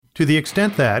To the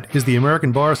Extent That is the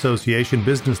American Bar Association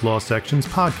Business Law Section's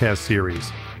podcast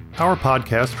series. Our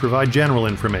podcasts provide general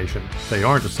information. They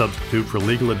aren't a substitute for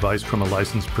legal advice from a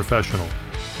licensed professional.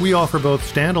 We offer both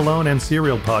standalone and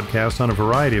serial podcasts on a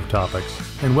variety of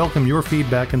topics and welcome your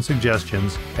feedback and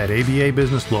suggestions at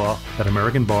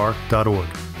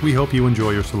ababusinesslaw@americanbar.org. We hope you enjoy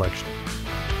your selection.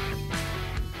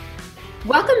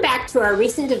 Welcome back to our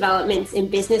Recent Developments in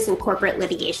Business and Corporate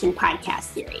Litigation podcast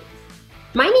series.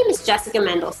 My name is Jessica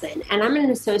Mendelson, and I'm an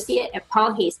associate at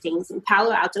Paul Hastings in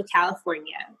Palo Alto,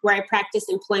 California, where I practice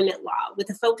employment law with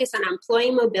a focus on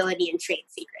employee mobility and trade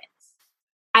secrets.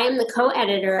 I am the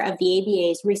co-editor of the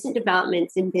ABA's Recent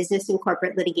Developments in Business and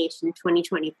Corporate Litigation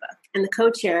 2020 book and the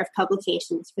co-chair of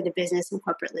publications for the Business and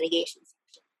Corporate Litigation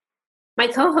section. My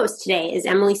co-host today is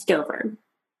Emily Stover.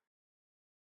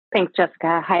 Thanks,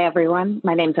 Jessica. Hi, everyone.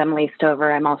 My name is Emily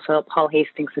Stover. I'm also a Paul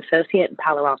Hastings associate in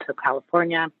Palo Alto,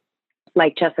 California.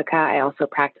 Like Jessica, I also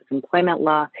practice employment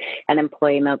law and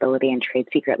employee mobility and trade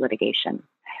secret litigation.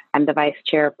 I'm the vice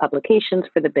chair of publications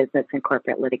for the Business and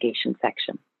Corporate Litigation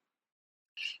section.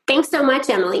 Thanks so much,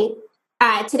 Emily.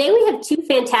 Today we have two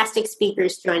fantastic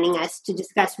speakers joining us to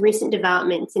discuss recent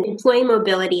developments in employee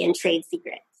mobility and trade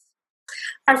secrets.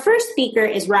 Our first speaker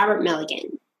is Robert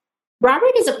Milligan.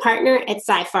 Robert is a partner at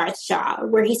Seyfarth Shaw,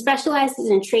 where he specializes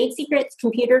in trade secrets,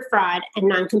 computer fraud, and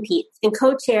non-competes, and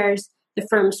co-chairs the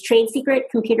firm's trade secret,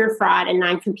 computer fraud, and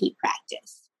non-compete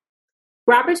practice.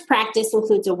 Robert's practice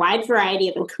includes a wide variety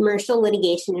of commercial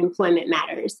litigation and employment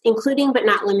matters, including but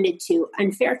not limited to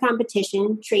unfair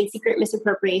competition, trade secret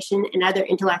misappropriation, and other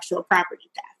intellectual property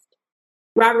theft.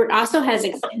 Robert also has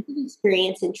extensive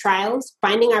experience in trials,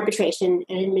 binding arbitration,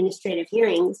 and administrative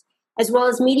hearings, as well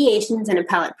as mediations and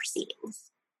appellate proceedings.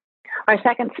 Our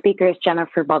second speaker is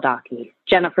Jennifer Baldacchi.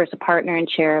 Jennifer is a partner and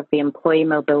chair of the Employee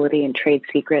Mobility and Trade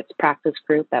Secrets Practice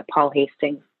Group at Paul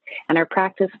Hastings, and her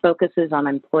practice focuses on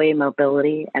employee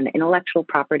mobility and intellectual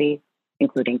property,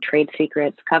 including trade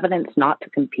secrets, covenants not to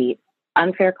compete,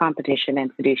 unfair competition,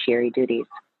 and fiduciary duties.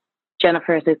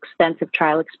 Jennifer has extensive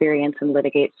trial experience and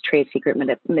litigates trade secret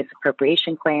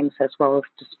misappropriation claims, as well as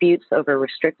disputes over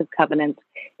restrictive covenants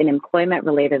in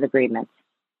employment-related agreements.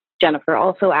 Jennifer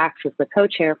also acts as the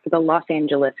co-chair for the Los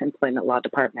Angeles Employment Law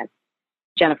Department.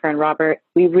 Jennifer and Robert,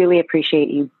 we really appreciate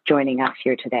you joining us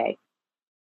here today.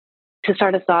 To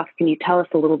start us off, can you tell us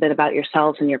a little bit about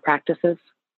yourselves and your practices?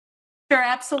 Sure,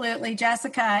 absolutely,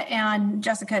 Jessica. And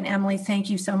Emily, thank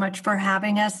you so much for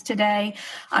having us today.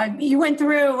 You went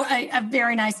through a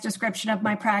very nice description of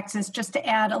my practice. Just to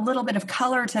add a little bit of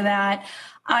color to that,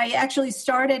 I actually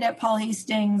started at Paul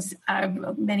Hastings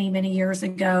many years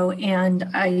ago, and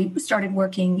I started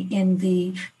working in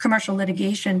the commercial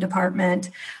litigation department.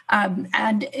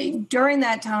 And during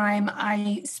that time,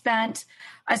 I spent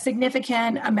a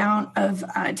significant amount of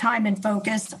time and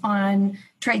focus on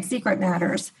trade secret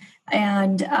matters.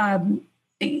 And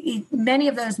many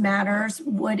of those matters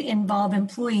would involve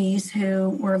employees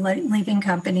who were leaving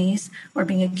companies or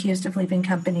being accused of leaving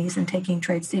companies and taking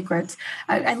trade secrets.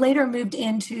 I later moved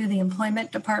into the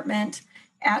employment department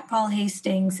at Paul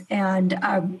Hastings and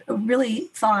really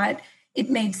thought it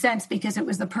made sense because it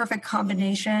was the perfect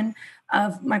combination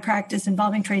of my practice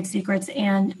involving trade secrets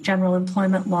and general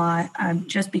employment law,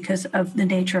 just because of the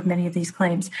nature of many of these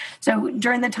claims. So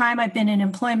during the time I've been in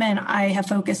employment, I have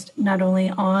focused not only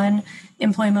on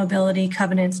employee mobility,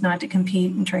 covenants not to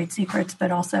compete, and trade secrets,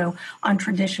 but also on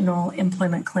traditional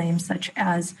employment claims such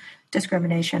as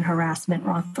discrimination, harassment,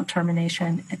 wrongful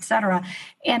termination, et cetera.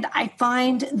 And I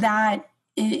find that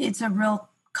it's a real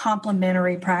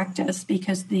complementary practice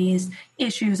because these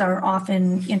issues are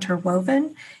often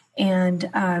interwoven. And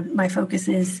my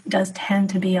focus does tend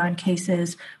to be on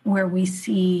cases where we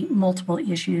see multiple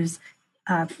issues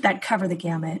that cover the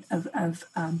gamut of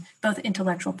both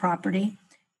intellectual property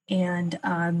and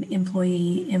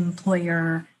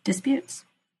employee-employer disputes.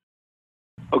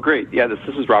 Oh, great. Yeah, this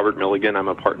is Robert Milligan. I'm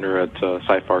a partner at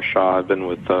Seyfarth Shaw. I've been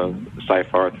with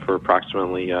Seyfarth for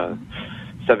approximately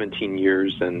 17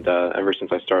 years, and ever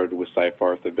since I started with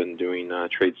Seyfarth, I've been doing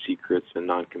trade secrets and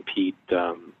non-compete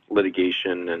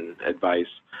litigation and advice.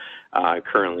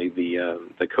 Currently,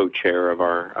 the co-chair of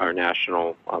our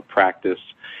national practice.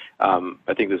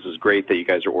 I think this is great that you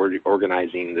guys are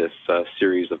organizing this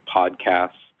series of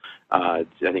podcasts. I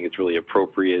think it's really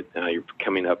appropriate. You're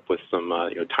coming up with some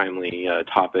timely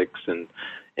topics and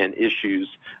issues.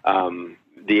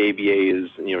 The ABA is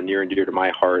near and dear to my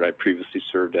heart. I previously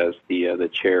served as the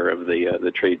chair of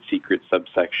the trade secret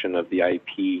subsection of the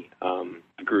IP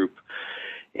group,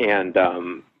 and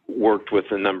worked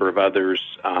with a number of others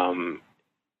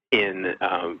in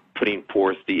putting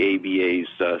forth the ABA's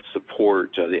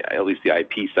support, at least the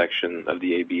IP section of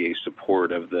the ABA's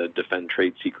support of the Defend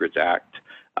Trade Secrets Act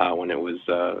when it was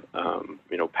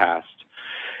passed.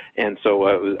 And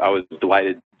so I was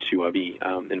delighted to be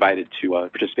invited to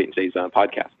participate in today's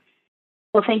podcast.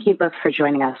 Well, thank you both for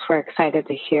joining us. We're excited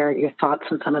to hear your thoughts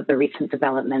on some of the recent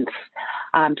developments,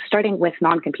 starting with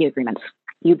non-compete agreements.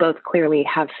 You both clearly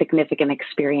have significant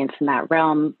experience in that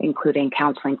realm, including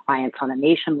counseling clients on a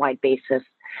nationwide basis.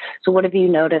 So what have you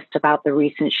noticed about the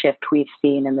recent shift we've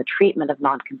seen in the treatment of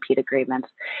non-compete agreements,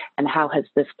 and how has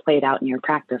this played out in your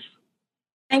practice?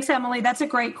 Thanks, Emily. That's a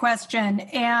great question.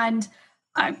 And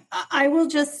I will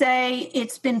just say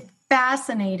it's been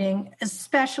fascinating,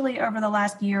 especially over the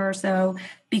last year or so,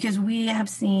 because we have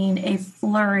seen a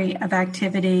flurry of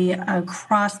activity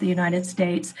across the United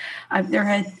States. There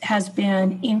has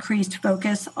been increased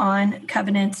focus on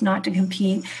covenants not to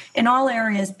compete in all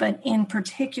areas, but in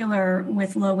particular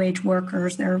with low-wage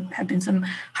workers. There have been some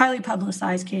highly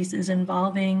publicized cases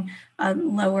involving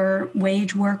lower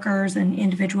wage workers and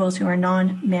individuals who are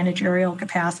non-managerial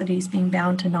capacities being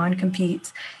bound to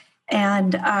non-competes.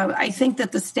 And I think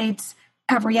that the states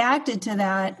have reacted to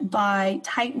that by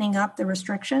tightening up the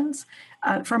restrictions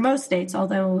for most states,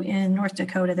 although in North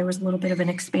Dakota, there was a little bit of an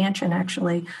expansion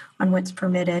actually on what's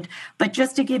permitted. But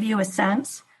just to give you a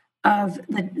sense of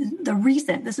the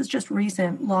recent, this is just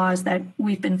recent laws that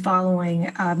we've been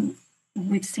following.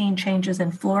 We've seen changes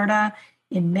in Florida,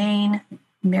 in Maine,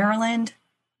 Maryland,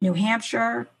 New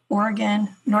Hampshire,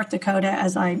 Oregon, North Dakota,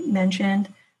 as I mentioned,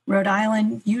 Rhode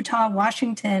Island, Utah,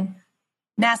 Washington,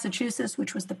 Massachusetts,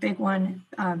 which was the big one,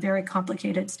 very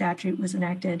complicated statute was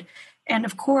enacted. And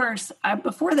of course,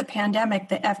 before the pandemic,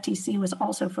 the FTC was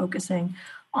also focusing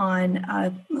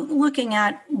on looking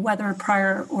at whether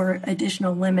prior or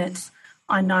additional limits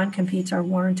on non-competes are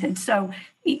warranted. So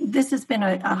this has been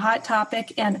a hot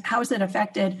topic. And how has it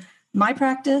affected my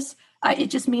practice?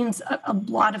 It just means a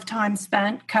lot of time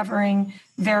spent covering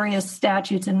various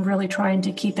statutes and really trying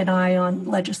to keep an eye on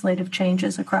legislative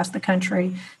changes across the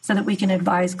country so that we can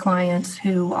advise clients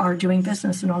who are doing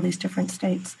business in all these different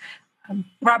states.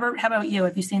 Robert, how about you?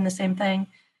 Have you seen the same thing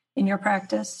in your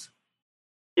practice?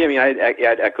 Yeah, I mean,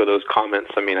 I'd echo those comments.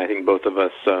 I mean, I think both of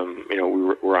us,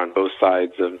 we're on both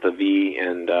sides of the V,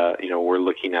 and, we're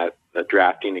looking at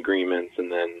drafting agreements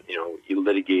and then,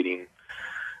 litigating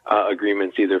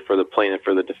agreements either for the plaintiff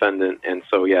or the defendant. And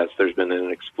so, yes, there's been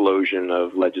an explosion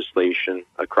of legislation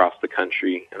across the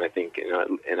country. And I think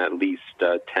in at least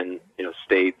 10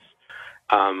 states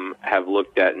have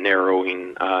looked at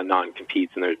narrowing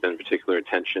non-competes, and there's been particular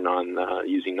attention on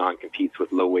using non-competes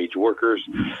with low-wage workers.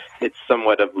 It's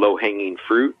somewhat of low-hanging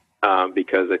fruit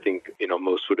because I think,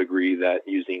 most would agree that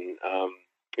using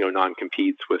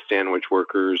non-competes with sandwich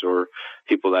workers or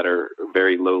people that are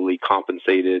very lowly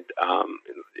compensated,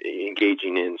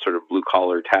 engaging in sort of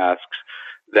blue-collar tasks,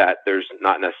 that there's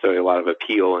not necessarily a lot of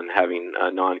appeal in having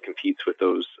non-competes with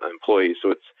those employees.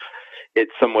 So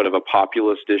it's somewhat of a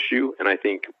populist issue. And I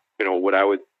think, what I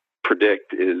would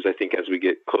predict is, I think as we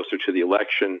get closer to the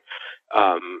election,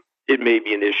 it may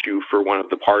be an issue for one of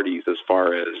the parties as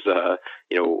far as,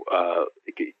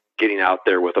 getting out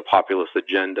there with a populist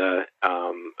agenda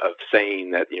of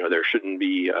saying that, there shouldn't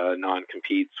be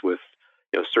non-competes with,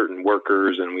 certain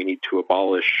workers, and we need to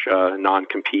abolish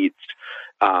non-competes.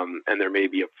 And there may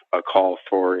be a call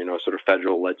for, sort of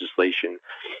federal legislation,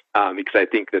 because I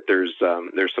think that there's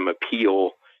some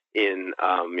appeal in,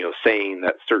 saying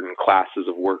that certain classes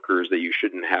of workers that you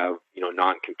shouldn't have,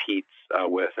 non-competes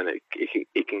with, and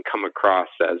it can come across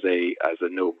as a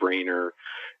no-brainer,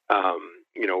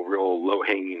 real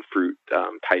low-hanging fruit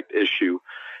type issue.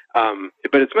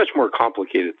 But it's much more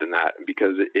complicated than that,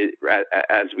 because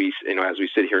as we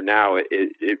sit here now,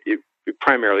 it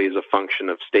primarily is a function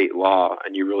of state law,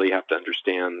 and you really have to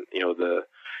understand,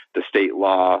 the state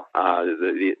law,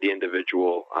 the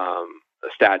individual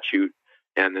statute,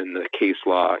 and then the case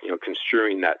law,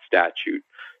 construing that statute.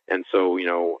 And so,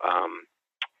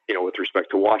 with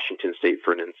respect to Washington State,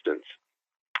 for an instance,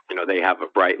 they have a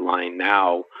bright line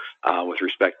now with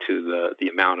respect to the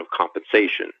amount of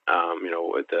compensation,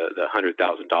 with the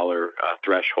 $100,000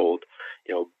 threshold.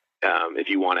 If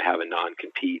you want to have a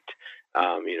non-compete,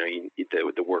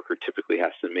 the worker typically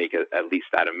has to make at least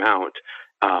that amount.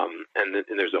 And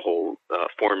there's a whole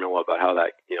formula about how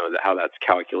that, how that's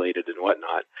calculated and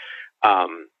whatnot.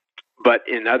 But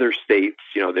in other states,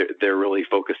 they're really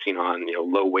focusing on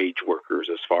low wage workers,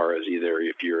 as far as either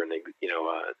if you're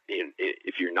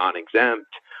if you're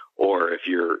non-exempt, or if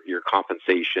your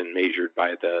compensation measured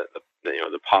by the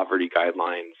poverty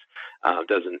guidelines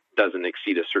doesn't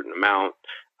exceed a certain amount.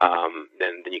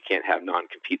 then you can't have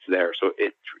non-competes there. So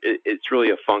it's really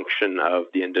a function of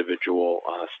the individual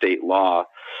state law.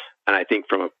 And I think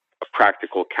from a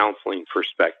practical counseling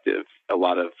perspective, a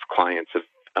lot of clients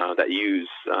that use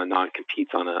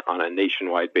non-competes on a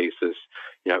nationwide basis,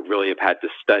 really have had to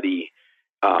study,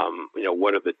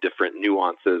 what are the different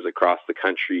nuances across the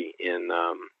country in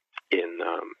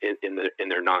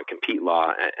their non-compete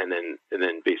law, and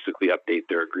then basically update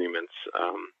their agreements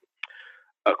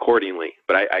accordingly.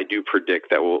 But I do predict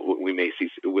that we may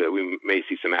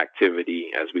see some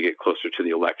activity as we get closer to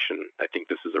the election. I think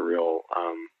this is a real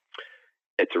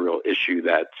issue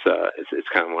that it's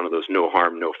kind of one of those no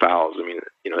harm, no fouls. I mean,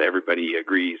 everybody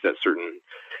agrees that certain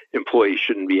employees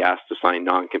shouldn't be asked to sign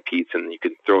non-competes, and you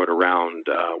can throw it around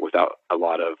without a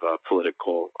lot of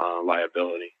political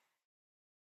liability.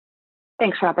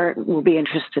 Thanks, Robert. We'll be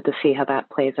interested to see how that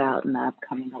plays out in the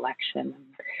upcoming election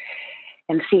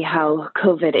and see how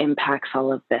COVID impacts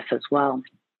all of this as well.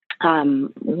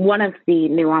 One of the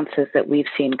nuances that we've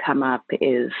seen come up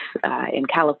is in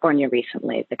California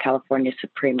recently. The California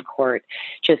Supreme Court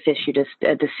just issued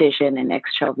a decision in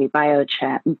XL v.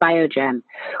 Biogen,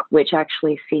 which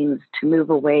actually seems to move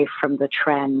away from the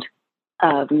trend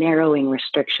of narrowing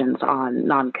restrictions on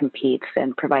non-competes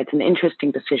and provides an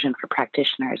interesting decision for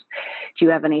practitioners. Do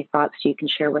you have any thoughts you can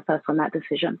share with us on that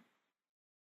decision?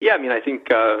 Yeah, I mean, I think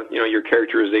your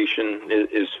characterization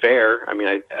is fair. I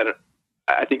mean,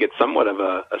 I think it's somewhat of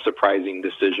a surprising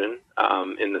decision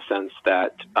in the sense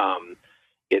that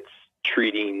it's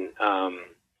treating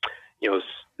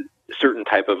certain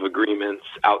type of agreements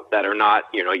out that are not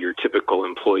your typical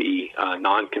employee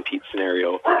non-compete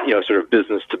scenario, sort of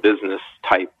business to business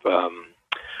type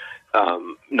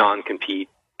non-compete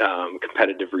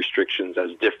competitive restrictions as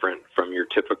different from your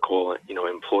typical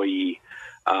employee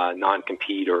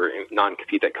non-compete or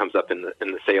non-compete that comes up in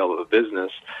the sale of a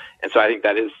business. And so I think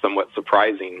that is somewhat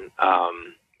surprising.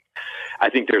 I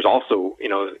think there's also,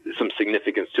 some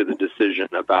significance to the decision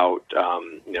about,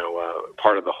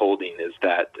 part of the holding is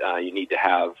that you need to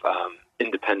have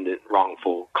independent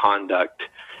wrongful conduct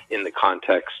in the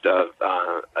context of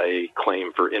a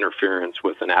claim for interference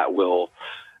with an at-will,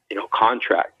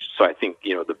 contract. So I think,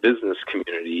 the business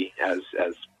community as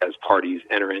parties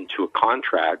enter into a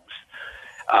contract,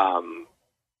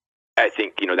 I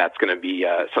think, that's going to be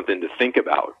something to think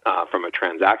about from a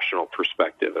transactional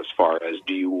perspective as far as,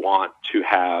 do you want to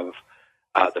have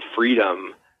the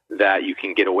freedom that you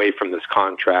can get away from this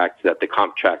contract, that the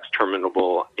contract's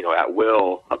terminable, at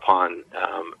will upon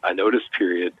a notice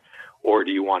period, or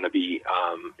do you want to be,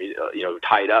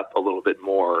 tied up a little bit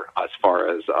more as far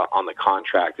as on the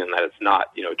contract, and that it's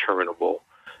not, terminable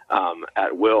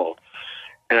at will?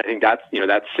 And I think that's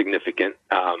significant.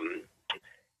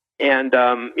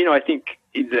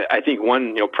 I think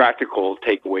one practical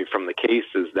takeaway from the case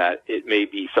is that it may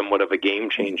be somewhat of a game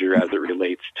changer as it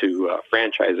relates to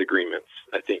franchise agreements.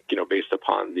 I think based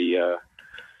upon the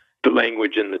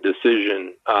language in the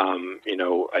decision,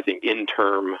 I think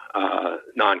in-term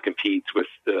non-competes with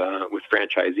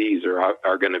franchisees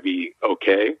are going to be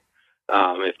okay,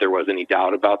 if there was any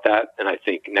doubt about that. And I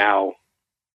think now,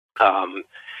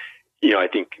 I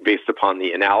think based upon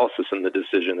the analysis in the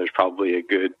decision, there's probably a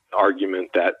good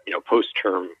argument that,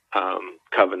 post-term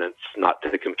covenants not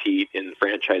to compete in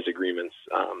franchise agreements,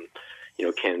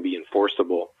 can be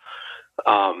enforceable.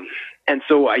 And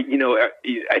so I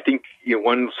think,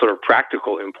 one sort of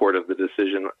practical import of the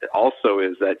decision also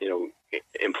is that,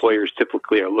 employers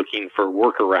typically are looking for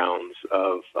workarounds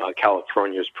of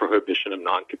California's prohibition of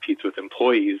non-competes with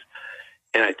employees.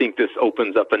 And I think this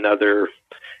opens up another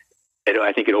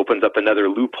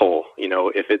loophole.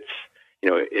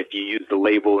 If you use the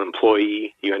label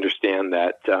employee, you understand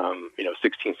that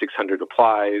 16600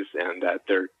 applies and that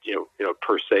they're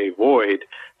per se void.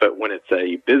 But when it's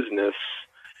a business,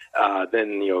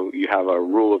 then you have a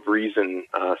rule of reason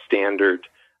standard.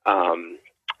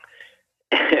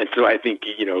 And so I think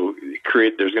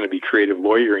there's going to be creative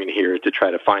lawyering here to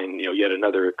try to find yet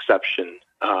another exception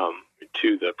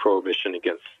to the prohibition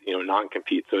against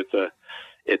non-compete. So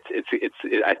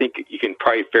I think you can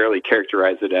probably fairly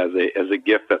characterize it as a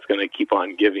gift that's going to keep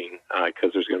on giving,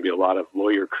 because there's going to be a lot of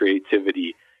lawyer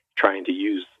creativity trying to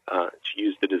use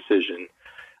the decision,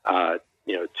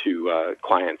 to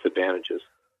clients' advantages.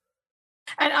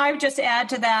 And I would just add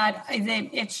to that, the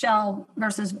XL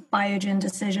versus Biogen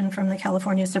decision from the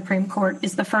California Supreme Court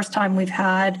is the first time we've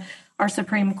had our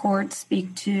Supreme Court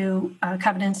speak to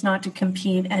covenants not to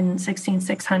compete and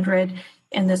 16600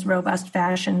 in this robust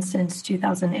fashion since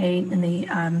 2008 in the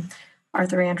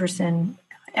Arthur Andersen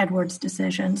Edwards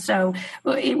decision. So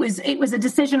it was a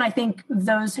decision I think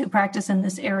those who practice in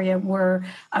this area were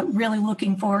really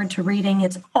looking forward to reading.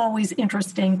 It's always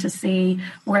interesting to see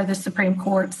where the Supreme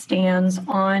Court stands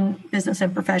on Business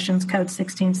and Professions Code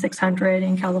 16600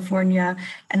 in California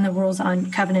and the rules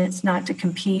on covenants not to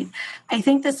compete. I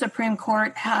think the Supreme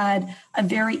Court had a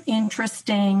very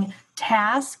interesting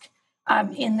task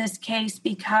in this case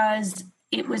because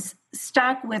it was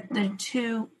stuck with the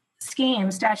two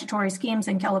statutory schemes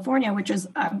in California, which is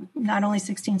not only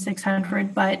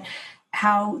 16600, but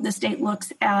how the state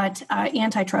looks at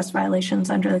antitrust violations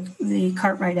under the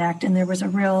Cartwright Act. And there was a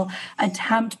real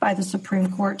attempt by the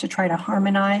Supreme Court to try to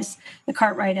harmonize the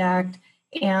Cartwright Act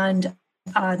and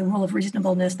the rule of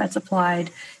reasonableness that's applied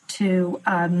to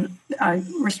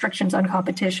restrictions on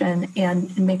competition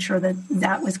and make sure that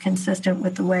that was consistent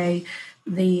with the way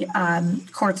the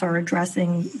courts are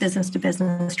addressing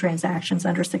business-to-business transactions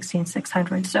under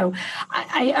 16600. So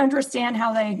I understand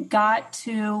how they got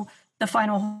to the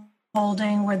final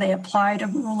holding where they applied a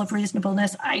rule of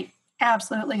reasonableness. I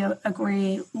absolutely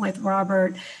agree with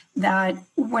Robert that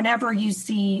whenever you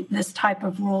see this type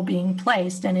of rule being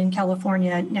placed, and in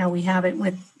California now we have it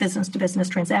with business-to-business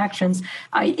transactions,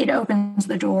 it opens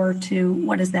the door to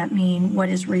what does that mean? What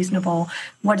is reasonable?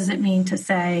 What does it mean to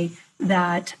say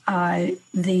that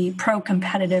the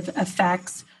pro-competitive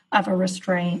effects of a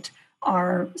restraint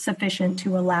are sufficient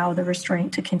to allow the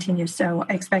restraint to continue? So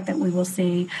I expect that we will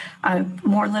see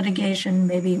more litigation,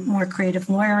 maybe more creative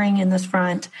lawyering in this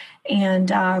front.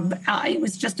 And it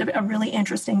was just a really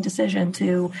interesting decision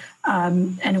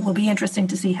and it will be interesting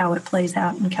to see how it plays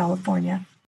out in California.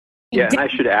 Yeah, and I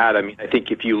should add, I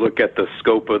think if you look at the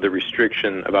scope of the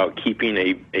restriction about keeping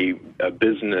a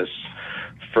business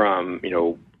from,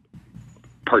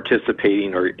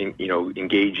 participating or,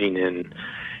 engaging in,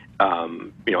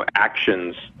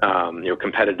 actions,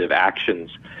 competitive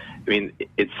actions,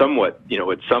 it's somewhat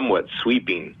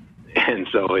sweeping. And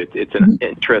so it's an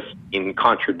interesting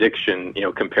contradiction,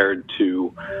 compared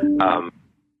to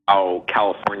how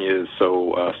California is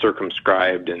so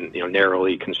circumscribed and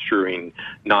narrowly construing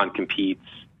non-competes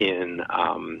in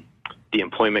the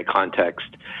employment context,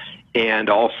 and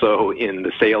also in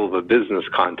the sale of a business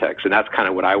context. And that's kind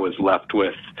of what I was left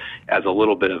with as a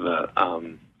little bit of a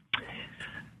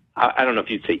I don't know if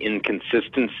you'd say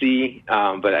inconsistency,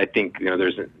 but I think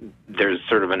there's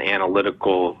sort of an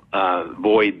analytical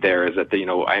void there. Is that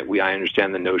I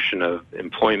understand the notion of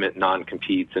employment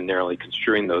non-competes and narrowly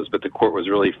construing those, but the court was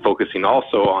really focusing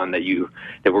also on that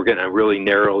we're going to really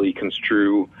narrowly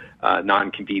construe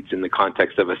non-competes in the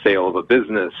context of a sale of a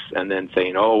business, and then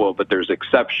saying, oh well, but there's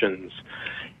exceptions.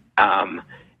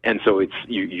 And so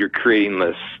you're creating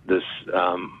this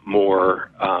more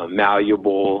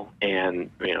malleable and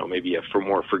maybe a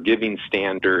more forgiving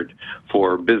standard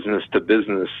for business to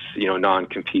business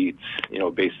non-competes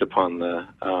based upon the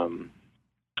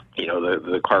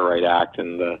Cartwright Act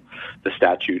and the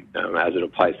statute as it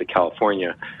applies to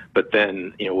California. But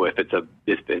then if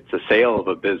it's a sale of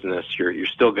a business, you're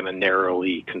still going to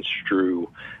narrowly construe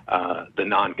the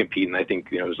non-compete, and I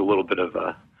think there's a little bit of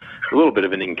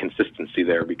an inconsistency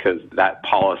there, because that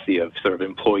policy of sort of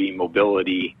employee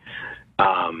mobility,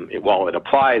 while it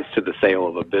applies to the sale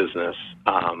of a business,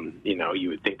 you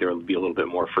would think there would be a little bit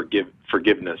more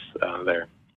forgiveness there.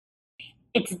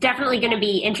 It's definitely going to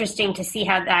be interesting to see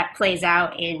how that plays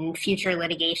out in future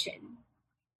litigation.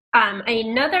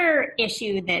 Another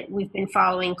issue that we've been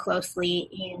following closely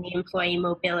in the employee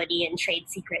mobility and trade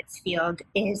secrets field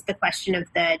is the question of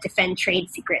the Defend Trade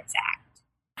Secrets Act.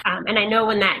 And I know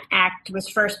when that act was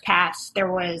first passed,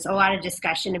 there was a lot of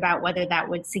discussion about whether that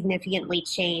would significantly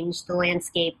change the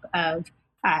landscape of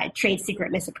trade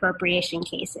secret misappropriation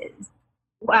cases.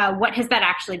 What has that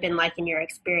actually been like in your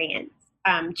experience?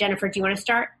 Jennifer, do you want to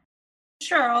start?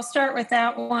 Sure, I'll start with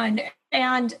that one.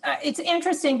 And it's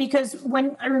interesting because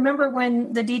I remember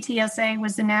when the DTSA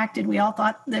was enacted, we all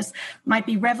thought this might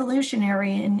be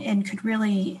revolutionary and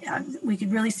we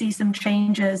could really see some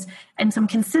changes and some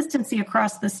consistency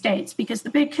across the states, because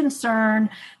the big concern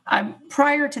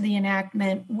prior to the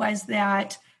enactment was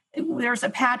that there's a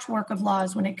patchwork of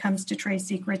laws when it comes to trade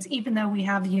secrets. Even though we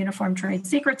have the Uniform Trade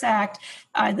Secrets Act,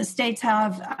 the states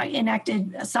have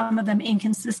enacted some of them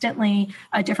inconsistently,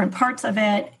 different parts of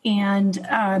it, and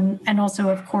also,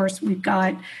 of course, we've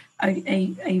got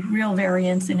a real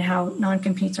variance in how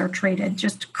non-competes are treated,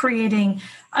 just creating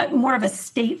more of a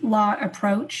state law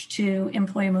approach to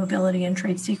employee mobility and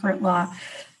trade secret law.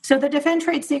 So the Defend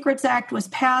Trade Secrets Act was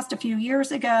passed a few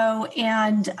years ago,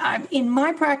 and in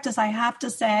my practice, I have to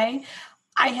say,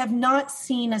 I have not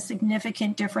seen a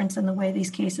significant difference in the way these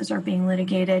cases are being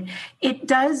litigated. It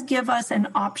does give us an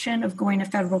option of going to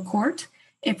federal court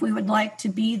if we would like to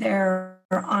be there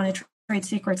on a trade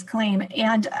secrets claim.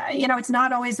 And, it's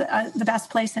not always the best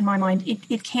place in my mind.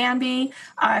 It can be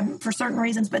for certain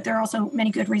reasons, but there are also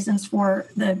many good reasons for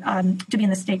to be in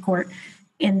the state court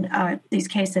in these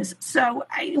cases. So,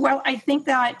 I think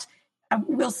that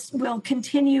we'll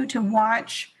continue to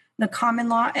watch the common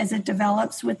law as it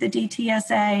develops with the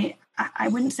DTSA. I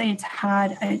wouldn't say it's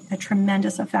had a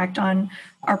tremendous effect on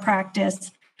our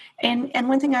practice. And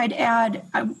one thing I'd add,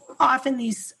 often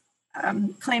these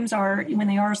claims are, when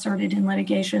they are asserted in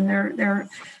litigation, there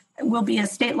will be a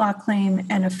state law claim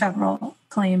and a federal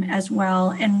claim as well.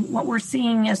 And what we're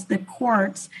seeing as the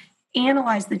courts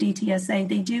analyze the DTSA,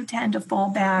 they do tend to fall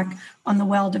back on the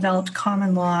well-developed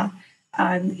common law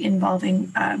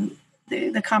involving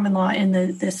the common law and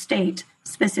the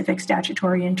state-specific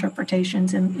statutory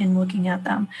interpretations in looking at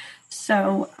them.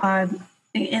 So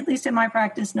at least in my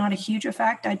practice, not a huge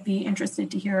effect. I'd be interested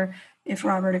to hear if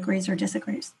Robert agrees or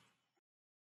disagrees.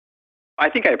 I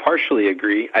think I partially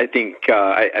agree. I think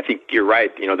you're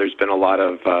right. There's been a lot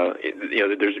of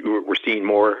we're seeing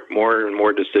more and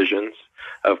more decisions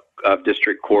of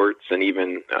district courts and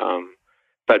even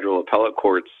federal appellate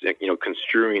courts,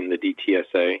 construing the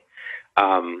DTSA.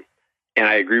 And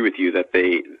I agree with you that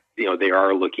they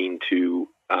are looking to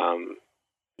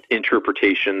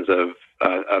interpretations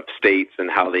of states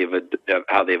and how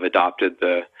they've adopted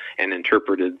and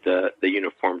interpreted the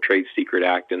Uniform Trade Secret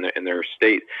Act in their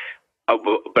state.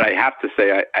 But I have to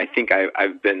say, I think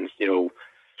I've been,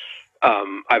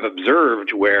 I've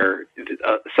observed where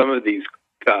some of these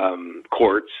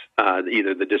courts,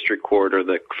 either the district court or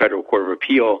the federal court of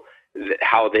appeal,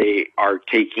 how they are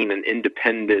taking an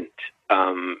independent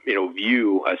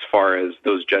view as far as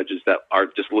those judges that are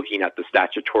just looking at the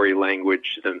statutory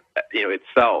language,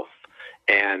 itself,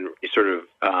 and sort of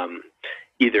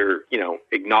either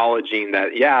acknowledging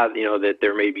that that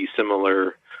there may be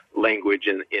similar language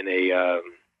in a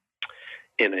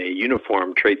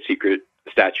uniform trade secret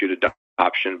statute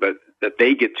adoption, but that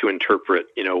they get to interpret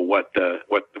what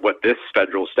this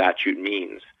federal statute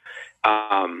means.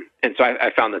 And so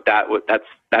I found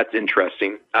that's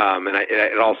interesting. And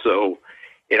it also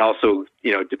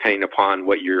depending upon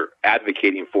what you're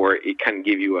advocating for, it can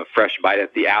give you a fresh bite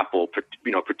at the apple.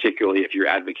 Particularly if you're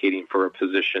advocating for a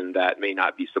position that may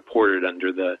not be supported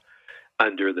under the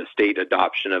state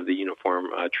adoption of the Uniform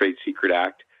Trade Secret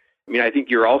Act. I think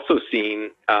you're also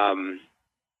seeing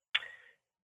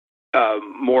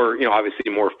more,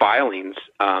 obviously more filings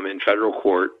in federal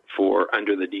court for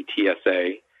under the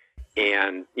DTSA.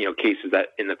 And, cases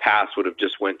that in the past would have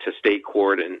just went to state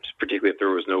court, and particularly if there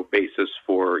was no basis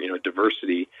for,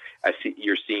 diversity,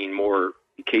 you're seeing more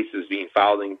cases being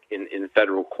filed in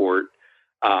federal court.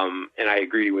 And I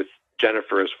agree with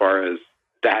Jennifer as far as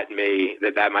that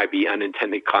might be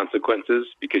unintended consequences,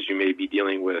 because you may be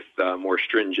dealing with more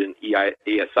stringent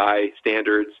ESI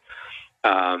standards.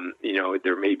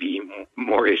 There may be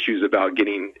more issues about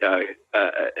getting a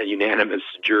unanimous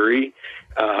jury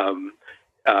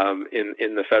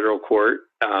in the federal court,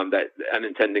 that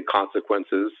unintended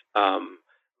consequences,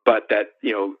 but that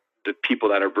the people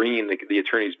that are bringing the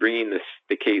attorneys bringing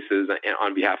the cases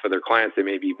on behalf of their clients, they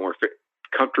may be more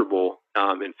comfortable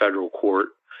in federal court.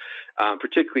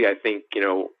 Particularly, I think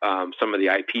some of the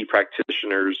IP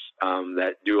practitioners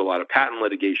that do a lot of patent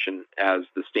litigation, as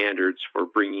the standards for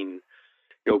bringing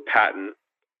patent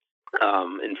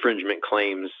infringement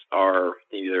claims are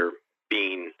either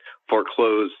being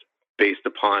foreclosed based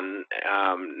upon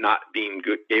not being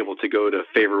able to go to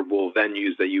favorable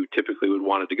venues that you typically would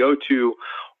want it to go to,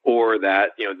 or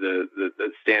that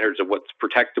the standards of what's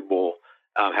protectable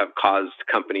have caused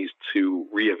companies to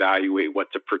reevaluate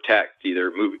what to protect,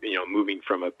 either moving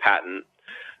from a patent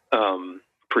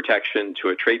protection to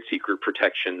a trade secret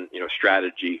protection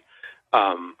strategy.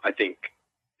 I think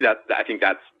that's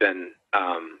been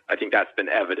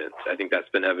evident. I think that's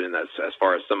been evident as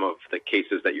far as some of the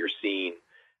cases that you're seeing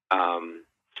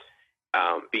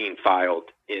being filed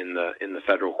in the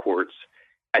federal courts.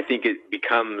 I think it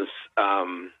becomes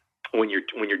when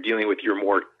you're dealing with your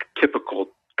more typical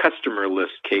customer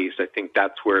list case, I think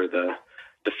that's where the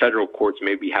federal courts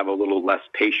maybe have a little less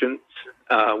patience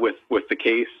with the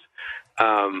case,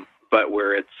 but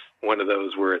where it's one of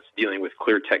those where it's dealing with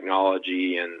clear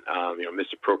technology and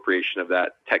misappropriation of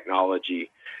that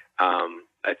technology,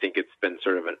 I think it's been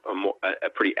sort of a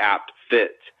pretty apt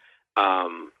fit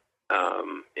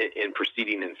in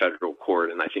proceeding in federal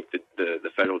court. And I think that the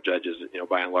federal judges,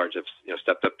 by and large, have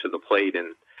stepped up to the plate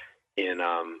in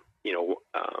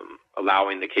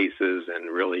allowing the cases and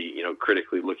really,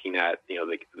 critically looking at,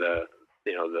 the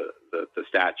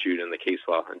statute and the case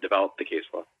law and develop the case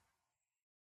law.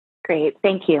 Great,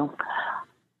 thank you.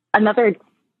 Another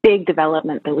big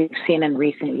development that we've seen in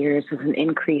recent years is an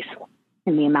increase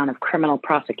in the amount of criminal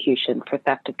prosecution for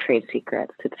theft of trade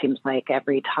secrets. It seems like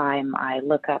every time I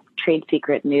look up trade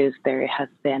secret news, there has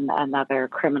been another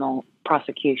criminal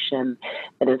prosecution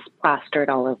that is plastered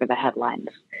all over the headlines.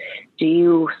 Do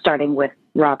you, starting with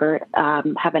Robert,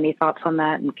 have any thoughts on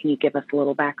that? And can you give us a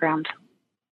little background?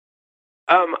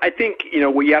 I think,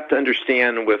 what you have to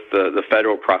understand with the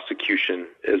federal prosecution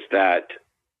is that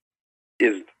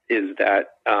the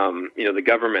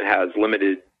government has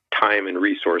limited time and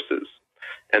resources.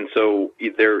 And so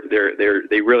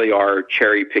they really are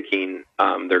cherry picking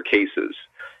their cases.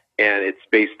 And it's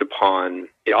based upon,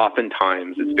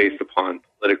 oftentimes it's based upon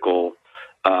political,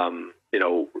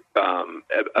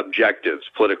 objectives,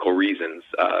 political reasons,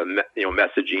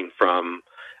 messaging from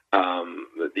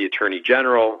the Attorney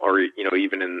General, or,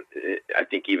 even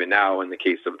even now in the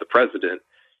case of the president,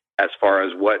 as far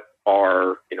as what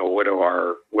are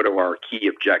our key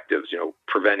objectives,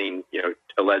 preventing,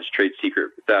 alleged trade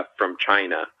secret theft from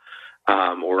China,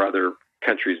 or other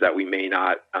countries that we may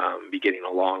not be getting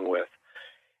along with.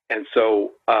 And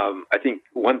so I think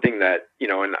one thing that,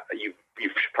 and you've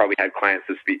probably had clients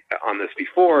to speak on this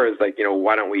before, is like,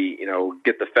 why don't we,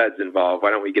 get the feds involved? Why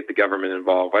don't we get the government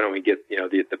involved? Why don't we get,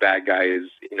 the bad guys,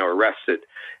 arrested?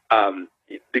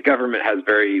 The government has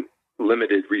very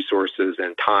limited resources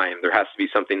and time. There has to be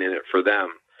something in it for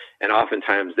them. And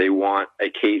oftentimes they want a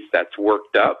case that's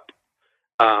worked up,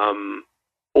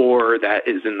 or that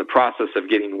is in the process of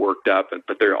getting worked up,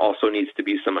 but there also needs to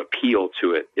be some appeal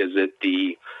to it. Is it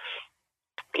the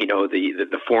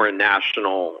foreign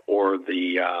national, or is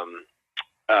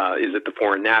it the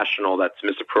foreign national that's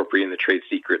misappropriating the trade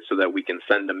secret, so that we can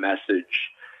send a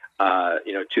message,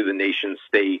 to the nation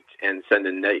state, and send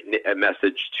a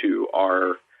message to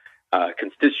our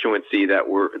constituency that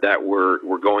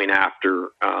we're going after,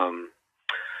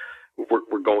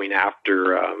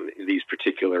 these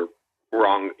particular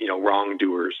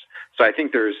wrongdoers. So I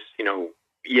think there's,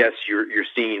 yes, you're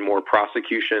seeing more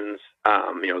prosecutions.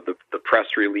 The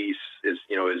press release is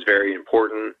very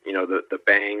important. The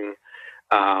bang,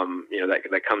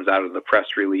 that comes out of the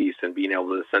press release, and being able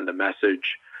to send a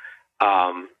message.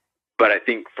 But I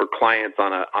think for clients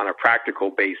on a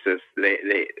practical basis,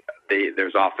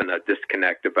 there's often a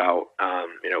disconnect about,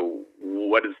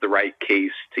 what is the right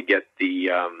case to get the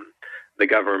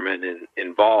government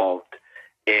involved.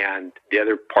 And the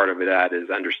other part of that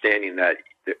is understanding that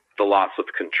the loss of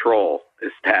control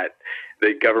is that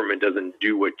the government doesn't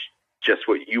do just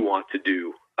what you want to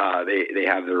do. They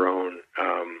have their own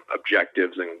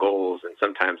objectives and goals, and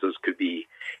sometimes those could be,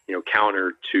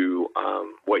 counter to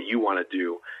what you want to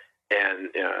do. And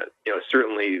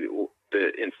certainly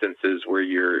the instances where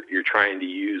you're trying to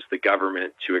use the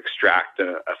government to extract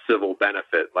a civil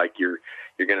benefit, like you're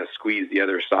going to squeeze the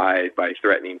other side by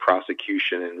threatening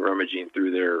prosecution and rummaging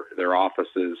through their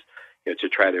offices, to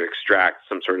try to extract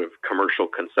some sort of commercial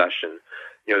concession.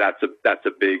 That's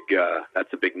a big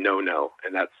no-no,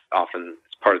 and that's often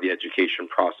part of the education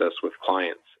process with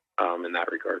clients in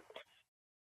that regard.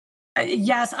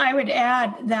 Yes, I would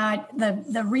add that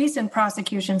the recent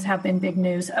prosecutions have been big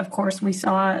news. Of course, we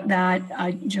saw that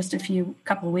just a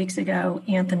couple of weeks ago,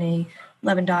 Anthony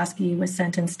Levandowski was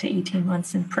sentenced to 18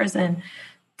 months in prison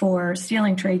for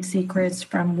stealing trade secrets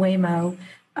from Waymo,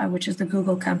 which is the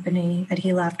Google company that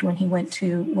he left when he went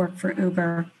to work for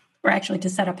Uber, or actually to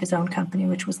set up his own company,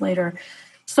 which was later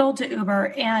sold to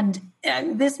Uber. And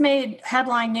this made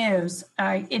headline news.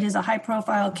 It is a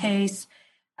high-profile case.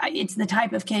 It's the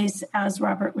type of case, as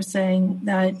Robert was saying,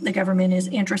 that the government is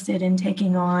interested in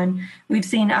taking on. We've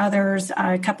seen others.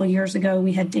 A couple of years ago,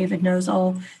 we had David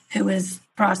Nozel, who was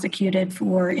prosecuted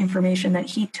for information that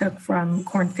he took from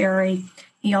Korn Ferry.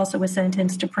 He also was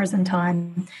sentenced to prison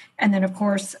time. And then, of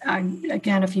course,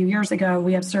 again, a few years ago,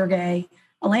 we have Sergei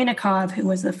Aleynikov, who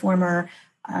was the former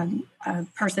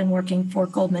person working for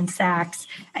Goldman Sachs.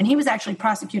 And he was actually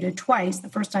prosecuted twice. The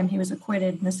first time he was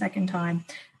acquitted, and the second time,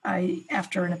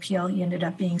 after an appeal, he ended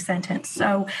up being sentenced.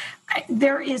 So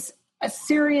there is a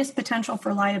serious potential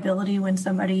for liability when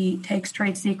somebody takes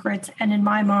trade secrets. And in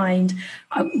my mind,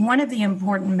 one of the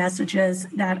important messages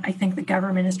that I think the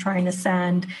government is trying to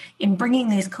send in bringing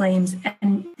these claims,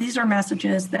 and these are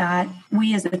messages that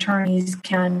we as attorneys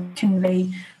can convey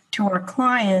to our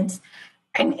clients,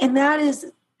 and that is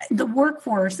the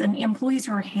workforce and employees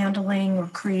who are handling or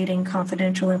creating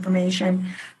confidential information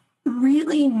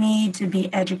really need to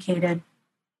be educated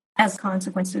as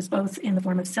consequences, both in the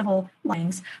form of civil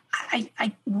fines.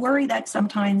 I worry that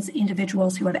sometimes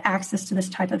individuals who have access to this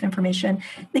type of information,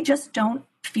 they just don't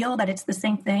feel that it's the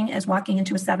same thing as walking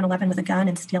into a 7-Eleven with a gun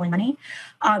and stealing money,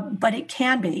 but it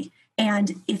can be.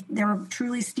 And if they're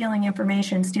truly stealing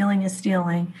information, stealing is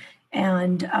stealing,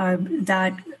 and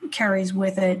that carries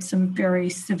with it some very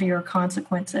severe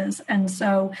consequences. And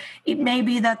so it may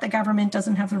be that the government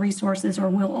doesn't have the resources or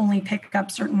will only pick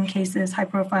up certain cases,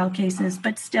 high-profile cases,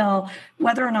 but still,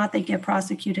 whether or not they get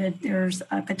prosecuted, there's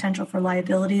a potential for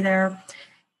liability there.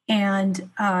 And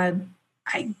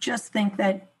I just think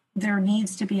that there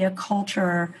needs to be a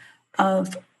culture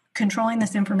of controlling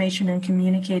this information and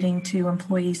communicating to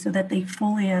employees so that they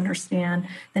fully understand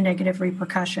the negative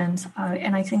repercussions.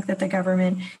 And I think that the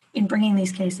government, in bringing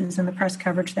these cases and the press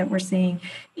coverage that we're seeing,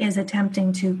 is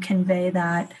attempting to convey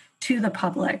that to the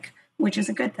public, which is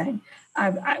a good thing.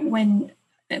 When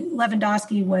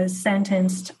Lewandowski was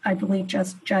sentenced, I believe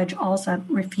Judge Alsup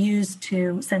refused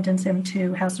to sentence him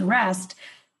to house arrest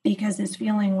because his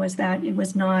feeling was that it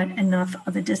was not enough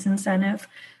of a disincentive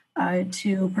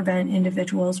to prevent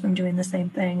individuals from doing the same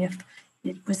thing if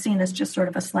it was seen as just sort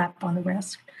of a slap on the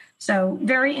wrist. So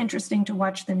very interesting to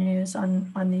watch the news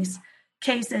on these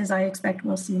cases. I expect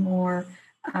we'll see more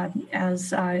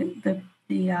as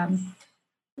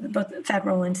both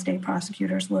federal and state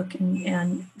prosecutors look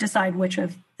and decide which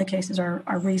of the cases are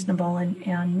reasonable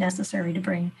and necessary to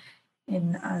bring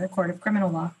in the Court of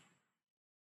Criminal Law.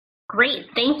 Great,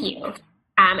 thank you.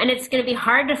 And it's going to be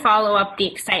hard to follow up the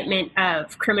excitement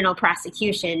of criminal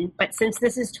prosecution, but since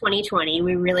this is 2020,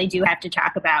 we really do have to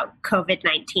talk about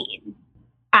COVID-19.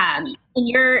 In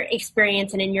your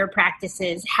experience and in your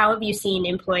practices, how have you seen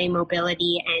employee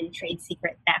mobility and trade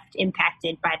secret theft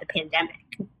impacted by the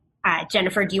pandemic?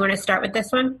 Jennifer, do you want to start with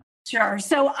this one? Sure.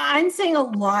 So I'm seeing a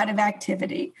lot of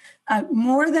activity,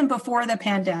 more than before the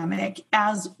pandemic,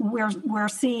 as we're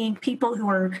seeing people who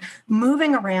are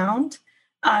moving around,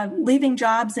 leaving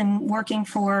jobs and working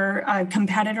for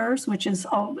competitors, which is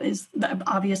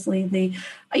obviously the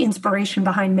inspiration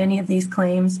behind many of these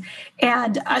claims,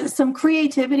 and some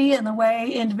creativity in the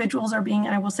way individuals are being,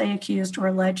 I will say, accused or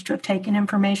alleged to have taken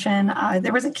information.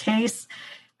 There was a case,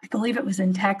 I believe it was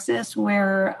in Texas,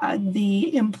 where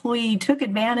the employee took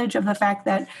advantage of the fact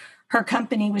that her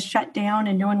company was shut down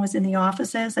and no one was in the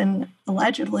offices, and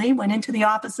allegedly went into the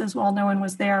offices while no one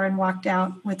was there and walked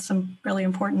out with some really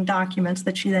important documents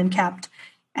that she then kept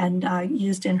and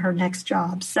used in her next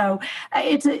job. So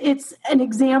it's an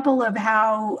example of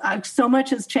how so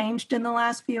much has changed in the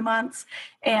last few months,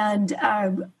 and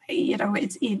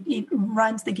it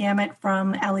runs the gamut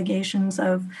from allegations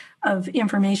of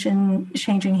information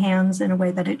changing hands in a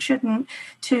way that it shouldn't,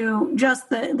 to just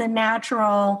the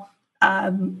natural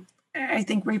I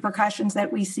think repercussions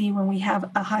that we see when we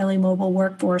have a highly mobile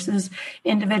workforce is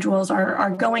individuals are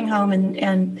going home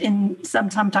and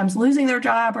sometimes losing their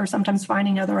job or sometimes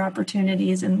finding other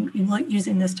opportunities and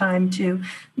using this time to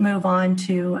move on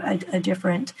to a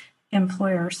different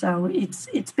employer. So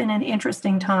it's been an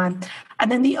interesting time.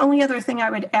 And then the only other thing I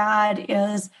would add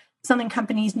is something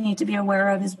companies need to be aware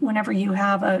of is whenever you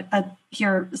have a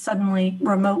suddenly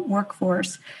remote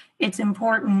workforce, it's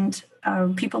important.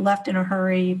 People left in a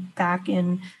hurry back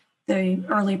in the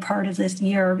early part of this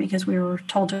year because we were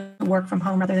told to work from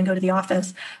home rather than go to the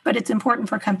office. But it's important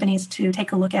for companies to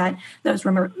take a look at those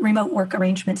remote work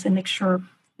arrangements and make sure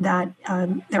that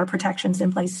there are protections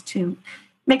in place to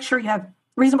make sure you have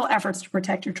reasonable efforts to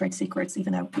protect your trade secrets,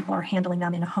 even though people are handling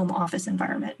them in a home office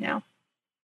environment now.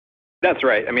 That's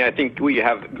right. I mean, I think what you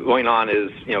have going on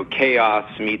is,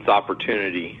 chaos meets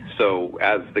opportunity. So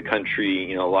as the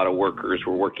country, a lot of workers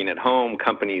were working at home,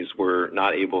 companies were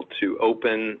not able to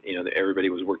open, everybody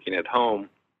was working at home.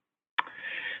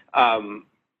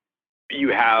 You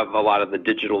have a lot of the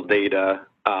digital data,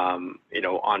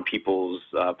 on people's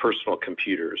personal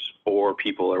computers, or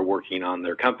people are working on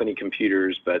their company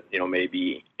computers, but, may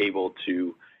be able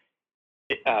to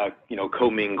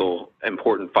commingle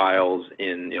important files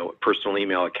in, personal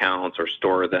email accounts or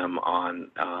store them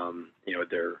on,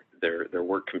 their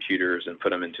work computers and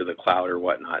put them into the cloud or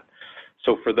whatnot.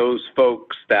 So for those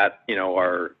folks that,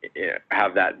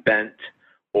 have that bent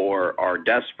or are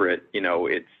desperate,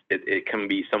 it can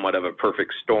be somewhat of a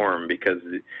perfect storm because,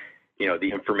 the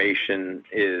information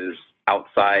is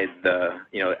outside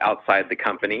the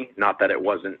company. Not that it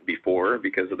wasn't before,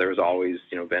 because there's always,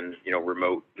 been,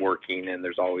 remote working, and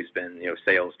there's always been,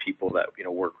 salespeople that,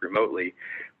 work remotely.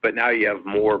 But now you have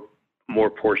more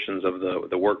portions of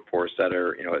the workforce that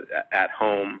are, at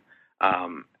home,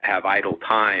 have idle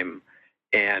time,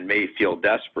 and may feel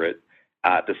desperate.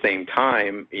 At the same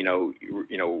time,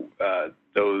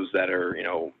 those that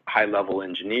are, high-level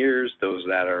engineers, those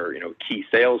that are, key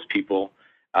salespeople.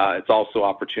 It's also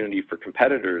opportunity for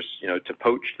competitors, to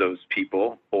poach those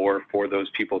people, or for those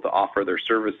people to offer their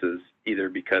services, either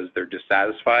because they're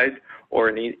dissatisfied or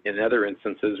in other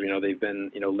instances, they've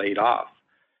been, laid off.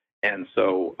 And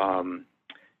so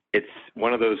it's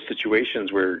one of those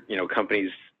situations where,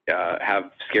 companies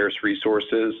have scarce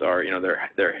resources, or,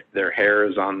 their hair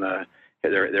is on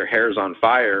their hair is on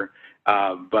fire,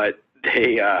 but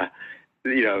they have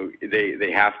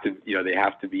to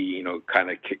be,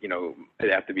 they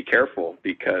have to be careful,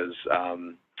 because,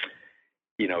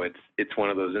 it's one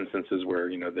of those instances where,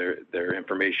 their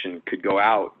information could go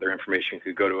out, their information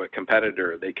could go to a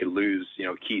competitor, they could lose,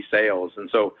 key sales. And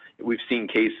so we've seen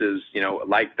cases,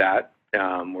 like that,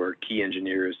 where key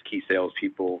engineers, key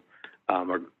salespeople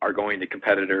are going to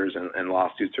competitors, and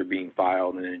lawsuits are being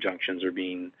filed and injunctions are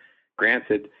being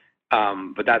granted.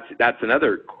 But that's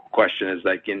another question, is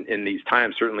like in these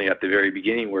times, certainly at the very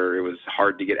beginning where it was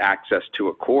hard to get access to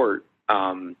a court,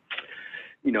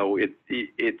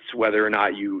 it's whether or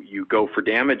not you go for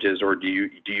damages, or do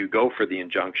you go for the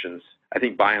injunctions. I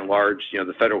think by and large,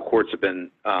 the federal courts have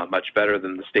been much better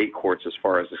than the state courts as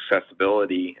far as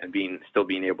accessibility and still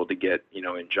being able to get,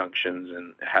 injunctions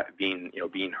and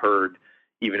being heard,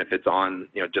 even if it's on,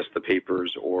 just the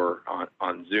papers or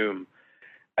on Zoom.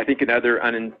 I think another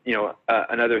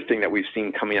thing that we've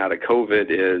seen coming out of COVID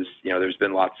is, there's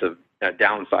been lots of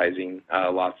downsizing,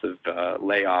 lots of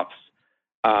layoffs,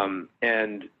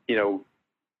 and,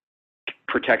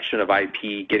 protection of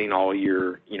IP, getting all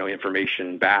your,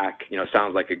 information back,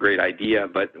 sounds like a great idea,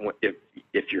 but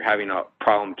if you're having a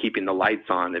problem keeping the lights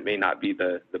on, it may not be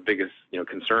the biggest,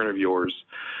 concern of yours.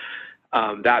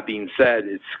 That being said,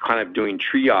 it's kind of doing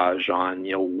triage on,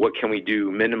 what can we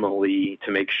do minimally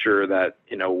to make sure that,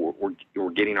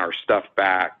 we're getting our stuff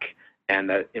back, and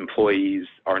that employees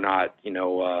are not,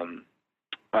 going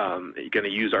to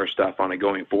use our stuff on a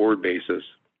going forward basis.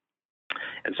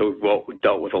 And so we've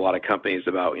dealt with a lot of companies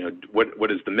about,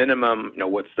 what is the minimum,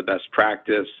 what's the best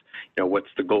practice, what's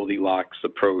the Goldilocks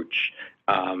approach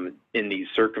in these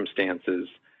circumstances.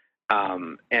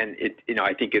 And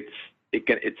I think it's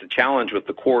a challenge with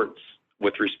the courts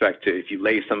with respect to, if you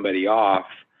lay somebody off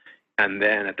and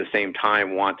then at the same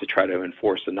time want to try to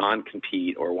enforce a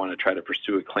non-compete, or want to try to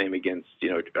pursue a claim against,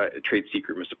 trade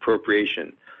secret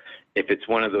misappropriation. If it's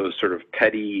one of those sort of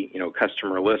petty,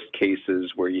 customer list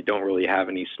cases where you don't really have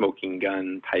any smoking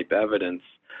gun type evidence,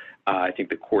 I think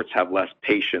the courts have less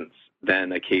patience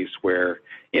than a case where,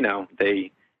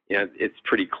 it's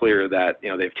pretty clear that,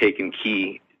 they've taken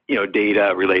key,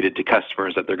 data related to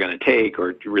customers that they're going to take,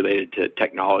 or related to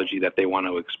technology that they want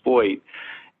to exploit.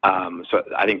 So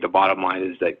I think the bottom line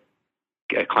is that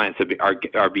clients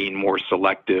are being more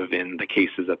selective in the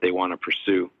cases that they want to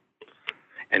pursue.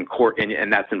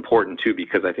 And that's important too,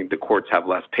 because I think the courts have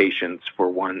less patience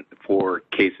for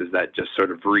cases that just sort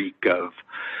of reek of,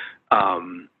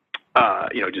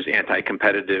 just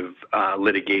anti-competitive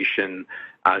litigation,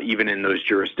 even in those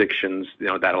jurisdictions,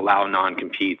 that allow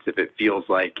non-competes. If it feels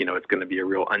like, it's going to be a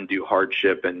real undue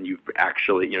hardship, and you've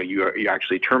actually, you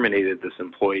actually terminated this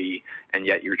employee, and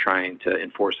yet you're trying to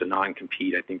enforce a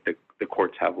non-compete, I think the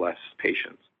courts have less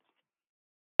patience.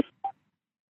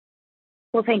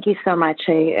 Well, thank you so much.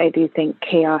 I do think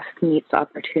chaos meets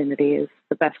opportunity is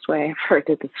the best way I've heard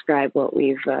to describe what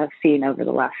we've seen over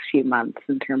the last few months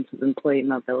in terms of employee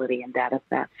mobility and data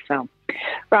theft. So,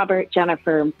 Robert,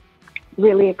 Jennifer,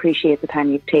 really appreciate the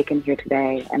time you've taken here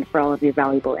today, and for all of your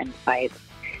valuable insights.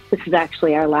 This is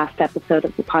actually our last episode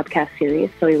of the podcast series,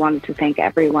 so we wanted to thank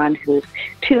everyone who's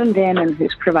tuned in and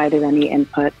who's provided any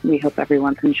input. We hope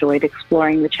everyone's enjoyed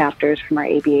exploring the chapters from our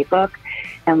ABA book,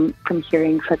 and from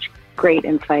hearing such great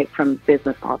insight from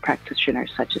business law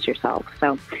practitioners such as yourself.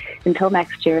 So until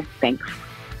next year, thanks.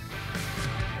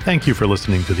 Thank you for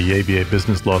listening to the ABA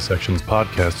Business Law Section's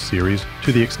podcast series,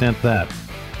 To the Extent That.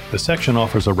 The section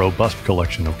offers a robust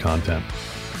collection of content.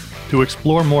 To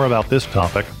explore more about this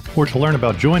topic, or to learn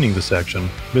about joining the section,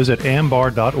 visit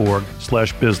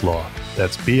ambar.org/bizlaw.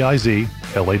 That's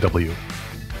BIZLAW.